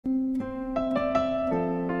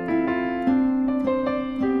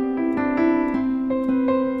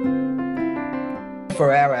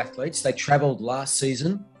for our athletes, they travelled last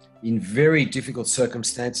season in very difficult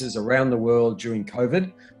circumstances around the world during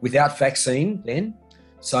COVID without vaccine then.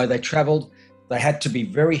 So they travelled, they had to be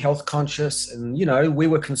very health conscious and, we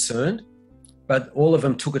were concerned, but all of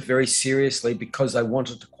them took it very seriously because they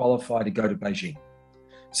wanted to qualify to go to Beijing.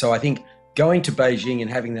 So I think going to Beijing and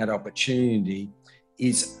having that opportunity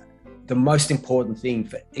is the most important thing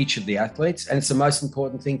for each of the athletes. And it's the most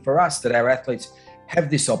important thing for us that our athletes have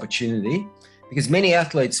this opportunity, because many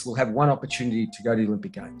athletes will have one opportunity to go to the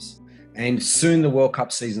Olympic Games. And soon the World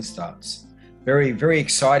Cup season starts. Very, very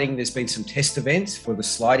exciting. There's been some test events for the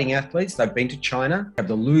sliding athletes. They've been to China. We have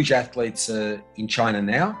the luge athletes in China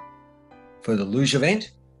now for the luge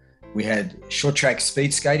event. We had short track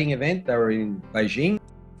speed skating event. They were in Beijing.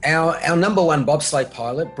 Our number one bobsleigh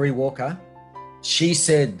pilot, Bree Walker, she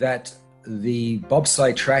said that the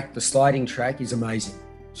bobsleigh track, the sliding track, is amazing.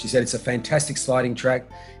 She said it's a fantastic sliding track.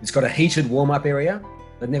 It's got a heated warm-up area.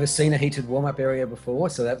 They've never seen a heated warm-up area before,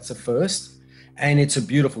 so that's a first. And it's a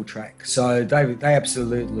beautiful track. So they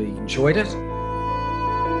absolutely enjoyed it.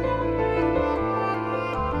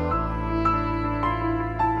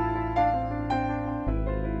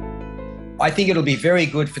 I think it'll be very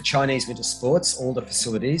good for Chinese winter sports, all the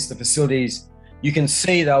facilities. The facilities, you can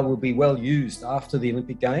see they will be well used after the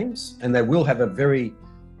Olympic Games, and they will have a very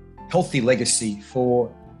healthy legacy for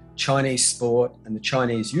Chinese sport and the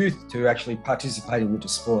Chinese youth to actually participate in winter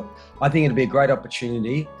sport. I think it'll be a great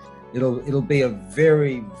opportunity. It'll be a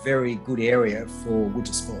very, very good area for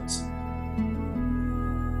winter sports.